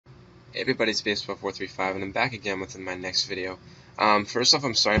Hey everybody, it's Baseball435 and I'm back again with my next video. First off,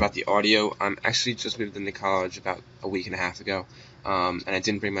 I'm sorry about the audio. I'm actually just moved into college about a week and a half ago, and I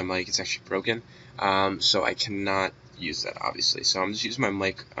didn't bring my mic. It's actually broken, so I cannot use that, obviously. So I'm just using my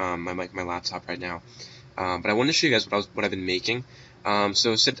mic, my laptop right now. But I wanted to show you guys what I've been making. I'd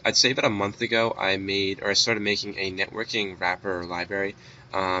say about a month ago, I started making a networking wrapper library.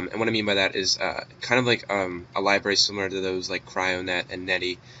 And what I mean by that is kind of like a library similar to those like CryoNet and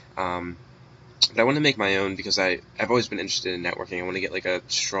Netty. But I want to make my own because I've always been interested in networking. I want to get like a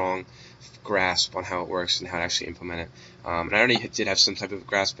strong grasp on how it works and how to actually implement it. And I already did have some type of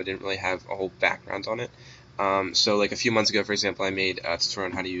grasp, but didn't really have a whole background on it. So like a few months ago, for example, I made a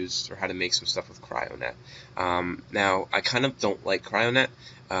tutorial on how to use or how to make some stuff with CryoNet. Now, I kind of don't like CryoNet.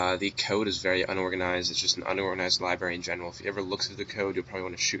 The code is very unorganized. It's just an unorganized library in general. If you ever look through the code, you'll probably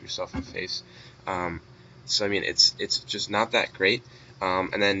want to shoot yourself in the face. So I mean, it's just not that great.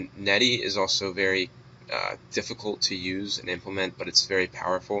 And then Netty is also very difficult to use and implement, but it's very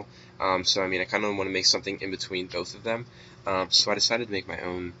powerful. So I mean, I kind of want to make something in between both of them. So I decided to make my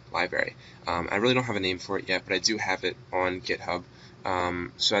own library. I really don't have a name for it yet, but I do have it on GitHub.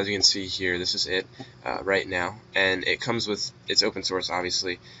 So as you can see here, this is it right now, and it comes with, it's open source,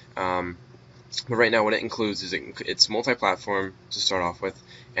 obviously. But right now what it includes is it's multi-platform to start off with,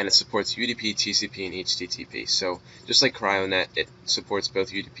 and it supports UDP, TCP, and HTTP. So just like CryoNet, it supports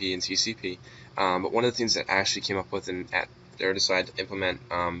both UDP and TCP. But one of the things that I actually came up with and or decided to implement,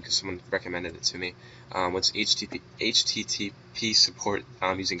 because someone recommended it to me, was HTTP support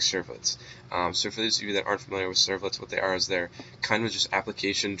using servlets. So for those of you that aren't familiar with servlets, what they are is they're kind of just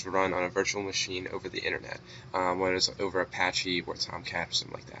applications run on a virtual machine over the internet, whether it's over Apache or Tomcat or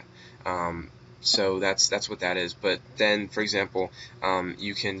something like that. So that's what that is. But then, for example,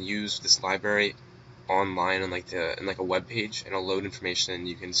 you can use this library online on like a web page, and it'll load information, and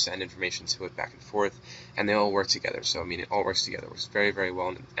you can send information to it back and forth, and they all work together. So I mean, it all works together. It works very, very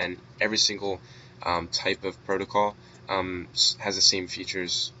well, and every single type of protocol has the same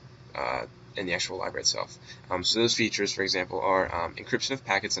features in the actual library itself. So those features, for example, are encryption of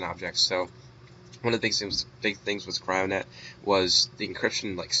packets and objects. So one of the big things with CryoNet was the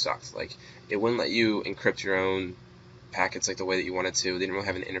encryption sucked. Like, it wouldn't let you encrypt your own packets like the way that you wanted to. They didn't really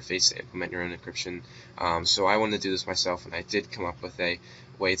have an interface to implement your own encryption. So I wanted to do this myself, and I did come up with a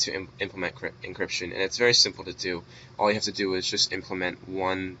way to implement encryption, and it's very simple to do. All you have to do is just implement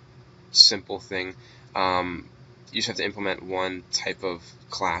one simple thing. You just have to implement one type of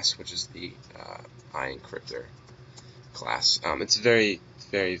class, which is the iEncryptor class. It's very,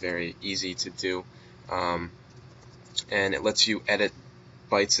 very, very easy to do, and it lets you edit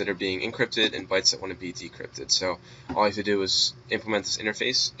bytes that are being encrypted and bytes that want to be decrypted. So all you have to do is implement this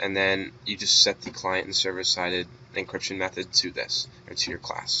interface, and then you just set the client and server-sided encryption method to this, or to your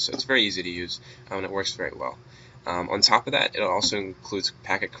class. So it's very easy to use, and it works very well. On top of that, it also includes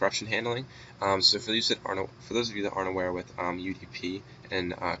packet corruption handling. So for those of you that aren't aware with UDP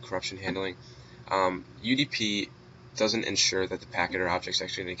and corruption handling, UDP doesn't ensure that the packet or object is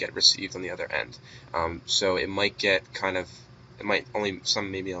actually going to get received on the other end. So it might get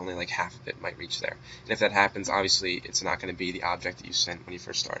maybe only like half of it might reach there. And if that happens, obviously it's not going to be the object that you sent when you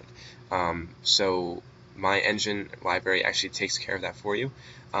first started. So my engine library actually takes care of that for you,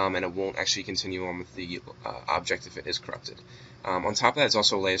 and it won't actually continue on with the object if it is corrupted. On top of that, it's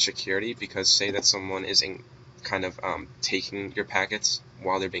also a layer of security, because say that someone is taking your packets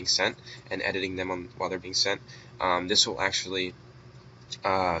while they're being sent and editing them while they're being sent. This will actually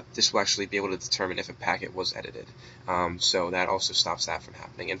be able to determine if a packet was edited. So that also stops that from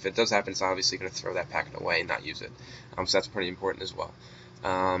happening. And if it does happen, it's obviously going to throw that packet away and not use it. So that's pretty important as well.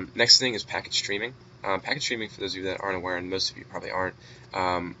 Next thing is packet streaming. Packet streaming, for those of you that aren't aware, and most of you probably aren't,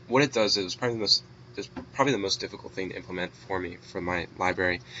 what it does is probably the most difficult thing to implement for me for my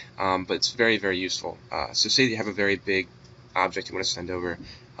library, but it's very, very useful. So say you have a very big object you want to send over,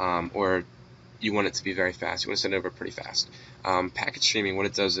 or you want it to be very fast. You want to send it over pretty fast. Packet streaming, what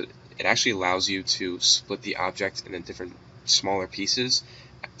it does, it actually allows you to split the object into different smaller pieces,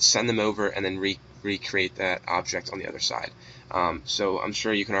 send them over, and then recreate that object on the other side. So I'm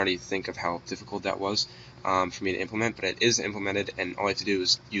sure you can already think of how difficult that was for me to implement, but it is implemented, and all I have to do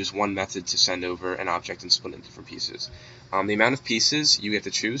is use one method to send over an object and split it into different pieces. The amount of pieces you have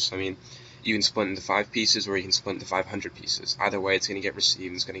to choose. I mean, you can split into 5 pieces, or you can split into 500 pieces. Either way, it's going to get received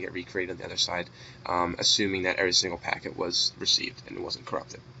and it's going to get recreated on the other side, assuming that every single packet was received and it wasn't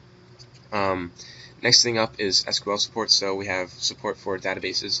corrupted. Next thing up is SQL support. So we have support for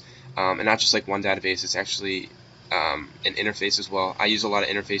databases, and not just like one database. It's actually an interface as well. I use a lot of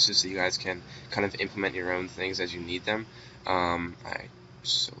interfaces so you guys can kind of implement your own things as you need them. I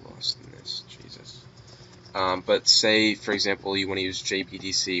so lost in this, Jesus. But say, for example, you want to use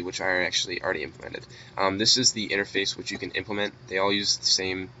JBDC, which I actually already implemented. This is the interface which you can implement. They all use the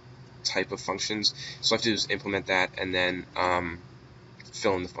same type of functions, so all I have to do is implement that and then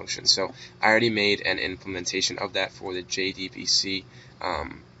fill in the function. So I already made an implementation of that for the JDBC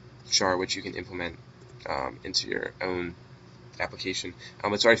jar, which you can implement into your own application.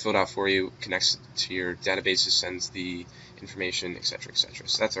 It's already filled out for you, connects to your databases, sends the information, etc., etc.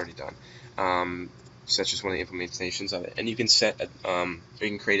 So that's already done. So that's just one of the implementations of it, and you can set or you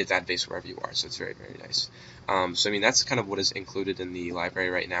can create a database wherever you are. So it's very, very nice. So I mean, that's kind of what is included in the library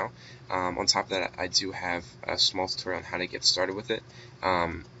right now. On top of that, I do have a small tutorial on how to get started with it.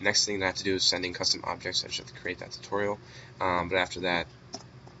 Next thing that I have to do is sending custom objects. I just have to create that tutorial. But after that,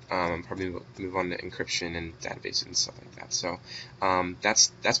 probably move on to encryption and databases and stuff like that. So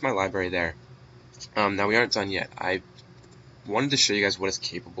that's my library there. Now we aren't done yet. I wanted to show you guys what is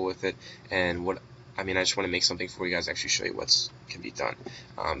capable with it, and I just want to make something for you guys, actually show you what can be done.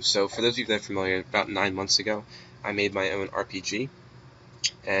 So for those of you that are familiar, about 9 months ago, I made my own RPG,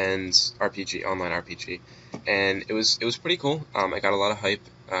 and online RPG, and it was pretty cool. I got a lot of hype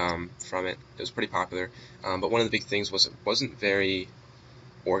from it. It was pretty popular, but one of the big things was it wasn't very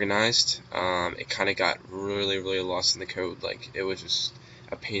organized. It kind of got really, really lost in the code. Like, it was just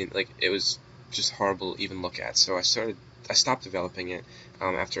a pain. Like, it was just horrible to even look at. So I stopped developing it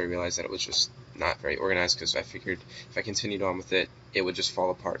after I realized that it was just not very organized, because I figured if I continued on with it, it would just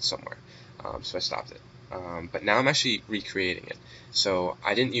fall apart somewhere. So I stopped it. But now I'm actually recreating it. So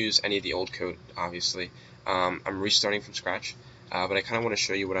I didn't use any of the old code, obviously. I'm restarting from scratch, but I kind of want to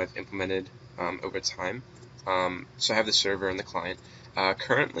show you what I've implemented over time. So I have the server and the client.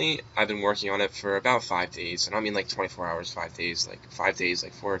 Currently, I've been working on it for about 5 days, and I mean like 24 hours, 5 days, like 5 days,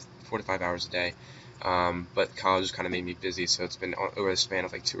 like 4 to 5 hours a day. But college kind of made me busy, so it's been over the span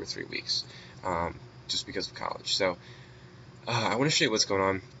of like 2 or 3 weeks, just because of college. So I want to show you what's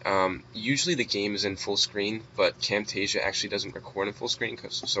going on. Usually the game is in full screen, but Camtasia actually doesn't record in full screen,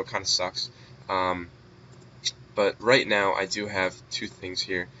 so it kind of sucks. But right now I do have two things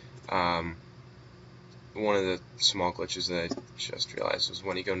here. One of the small glitches that I just realized was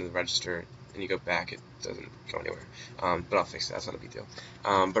when you go into the register and you go back, it doesn't go anywhere. But I'll fix that, that's not a big deal.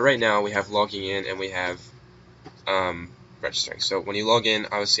 But right now we have logging in and we have registering. So when you log in,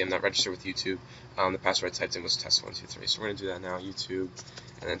 obviously I'm not registered with YouTube. The password I typed in was test123. So we're going to do that now, YouTube,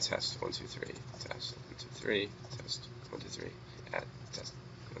 and then test123, test123, test123, at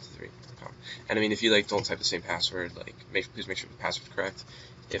test123.com. And I mean, if you don't type the same password, please make sure the password's correct.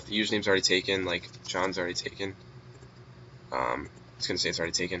 If the username's already taken, like John's already taken, it's going to say it's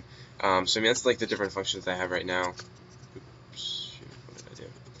already taken. So I mean, that's the different functions that I have right now. Oops, what did I do?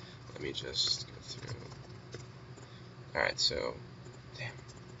 Let me just go through. Alright, so, damn,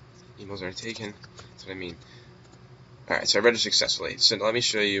 email's already taken. That's what I mean. Alright, so I registered successfully. So let me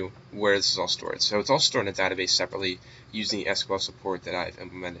show you where this is all stored. So it's all stored in a database separately using the SQL support that I've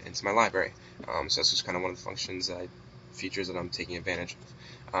implemented into my library. So that's just kind of one of the functions features that I'm taking advantage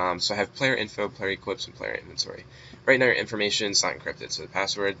of. So I have player info, player equips, and player inventory. Right now your information is not encrypted, so the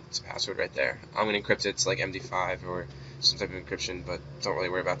password, it's a password right there. I'm going to encrypt it, it's like MD5 or some type of encryption, but don't really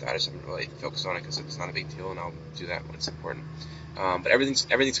worry about that. I just haven't really focused on it because it's not a big deal, and I'll do that when it's important. But everything's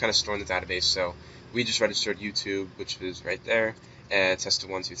kind of stored in the database, so we just registered YouTube, which is right there, tested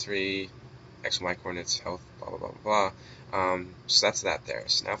 1, 2, 3, X and Y coordinates, health, blah, blah, blah, blah, blah. So that's that there.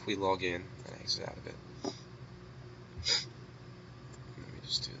 So now if we log in and exit out of it, let me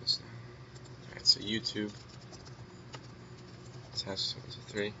just do this now. Alright, so YouTube, test 1, 2,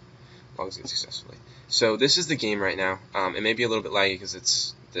 3, logs in successfully. So this is the game right now. It may be a little bit laggy because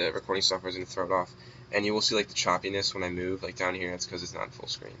it's the recording software is going to throw it off, and you will see the choppiness when I move, down here. It's because it's not in full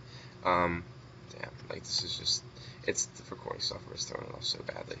screen. Damn, this is just, it's the recording software is throwing it off so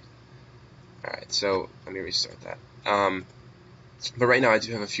badly. Alright, so let me restart that. But right now I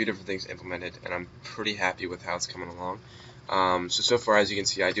do have a few different things implemented, and I'm pretty happy with how it's coming along. So far, as you can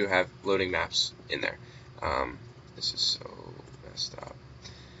see, I do have loading maps in there. This is so messed up.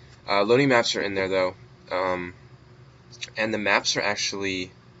 Loading maps are in there though, and the maps are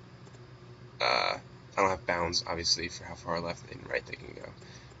actually, I don't have bounds obviously for how far left and right they can go.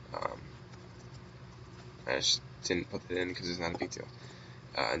 I just didn't put it in because it's not a big deal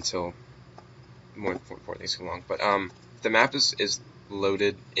until more important things come along. But the map is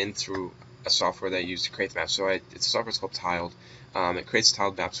loaded in through a software that I use to create the maps. So it's a software, it's called Tiled. It creates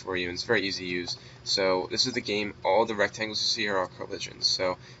tiled maps for you, and it's very easy to use. So this is the game. All the rectangles you see are all collisions.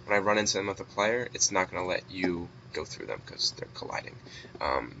 So when I run into them with a player, it's not going to let you go through them because they're colliding.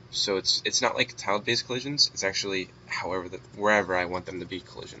 So it's not like tiled-based collisions. It's actually wherever I want them to be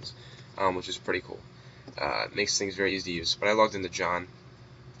collisions, which is pretty cool. It makes things very easy to use. But I logged into John,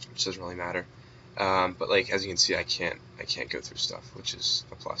 which doesn't really matter. But like as you can see, I can't go through stuff, which is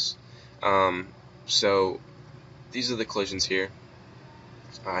a plus. So these are the collisions here.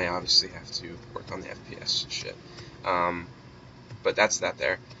 I obviously have to work on the FPS shit. But that's that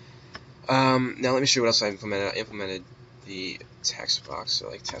there. Now let me show you what else I implemented. I implemented the text box, so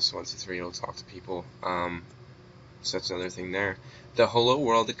like test 1, 2, 3, it'll talk to people. So that's another thing there. The Hello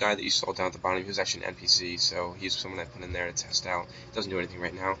World, the guy that you saw down at the bottom, he was actually an NPC, so he's someone I put in there to test out. Doesn't do anything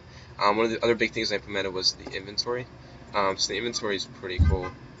right now. One of the other big things I implemented was the inventory. So the inventory is pretty cool.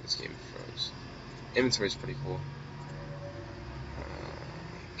 This game froze. Inventory is pretty cool.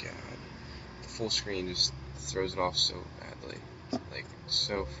 My God, the full screen just throws it off so badly, like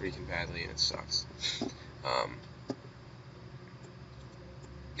so freaking badly, and it sucks.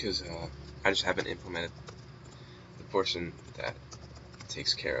 Because I just haven't implemented the portion that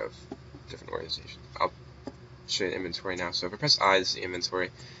takes care of different organizations. I'll show you the inventory now. So if I press I, this is the inventory.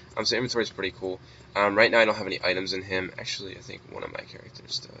 So inventory is pretty cool. Right now I don't have any items in him. Actually, I think one of my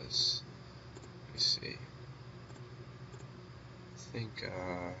characters does. Let me see. I think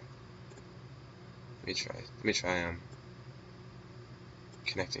let me try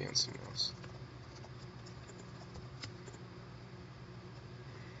connecting on someone else.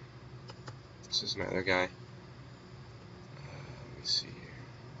 This is my other guy. Let me see here.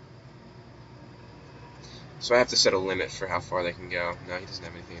 So I have to set a limit for how far they can go. No, he doesn't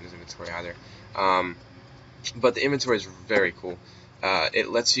have anything in his inventory either. But the inventory is very cool. It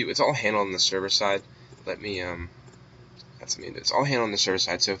lets you. It's all handled on the server side. Let me that's me. It's all handled on the server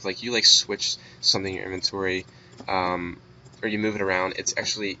side. So if like you switch something in your inventory, or you move it around, it's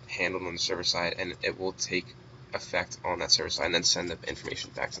actually handled on the server side, and it will take effect on that server side and then send the information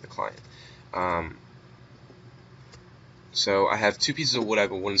back to the client. So I have 2 pieces of wood, I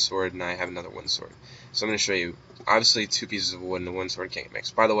have a wooden sword, and I have another wooden sword. So I'm going to show you, obviously 2 pieces of wood and a wooden sword can't get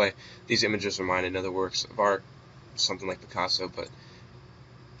mixed. By the way, these images are mine and other works of art, something like Picasso, but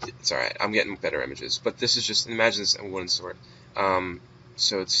it's alright, I'm getting better images. But this is just, imagine this a wooden sword.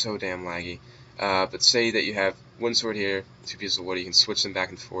 So it's so damn laggy. But say that you have wooden sword here, 2 pieces of wood, you can switch them back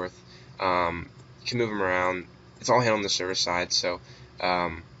and forth. You can move them around. It's all handled on the server side, so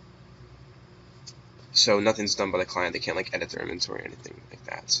nothing's done by the client. They can't edit their inventory or anything like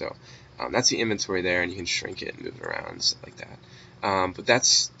that. So that's the inventory there, and you can shrink it and move it around and stuff like that. But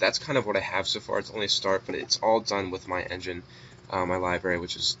that's kind of what I have so far. It's only a start, but it's all done with my engine, my library,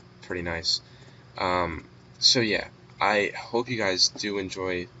 which is pretty nice. So yeah, I hope you guys do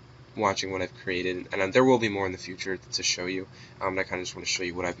enjoy watching what I've created, and there will be more in the future to show you. I kind of just want to show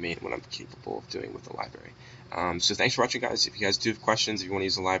you what I've made and what I'm capable of doing with the library. So thanks for watching, guys. If you guys do have questions, if you want to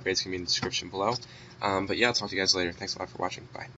use the library, it's going to be in the description below. But yeah, I'll talk to you guys later. Thanks a lot for watching. Bye.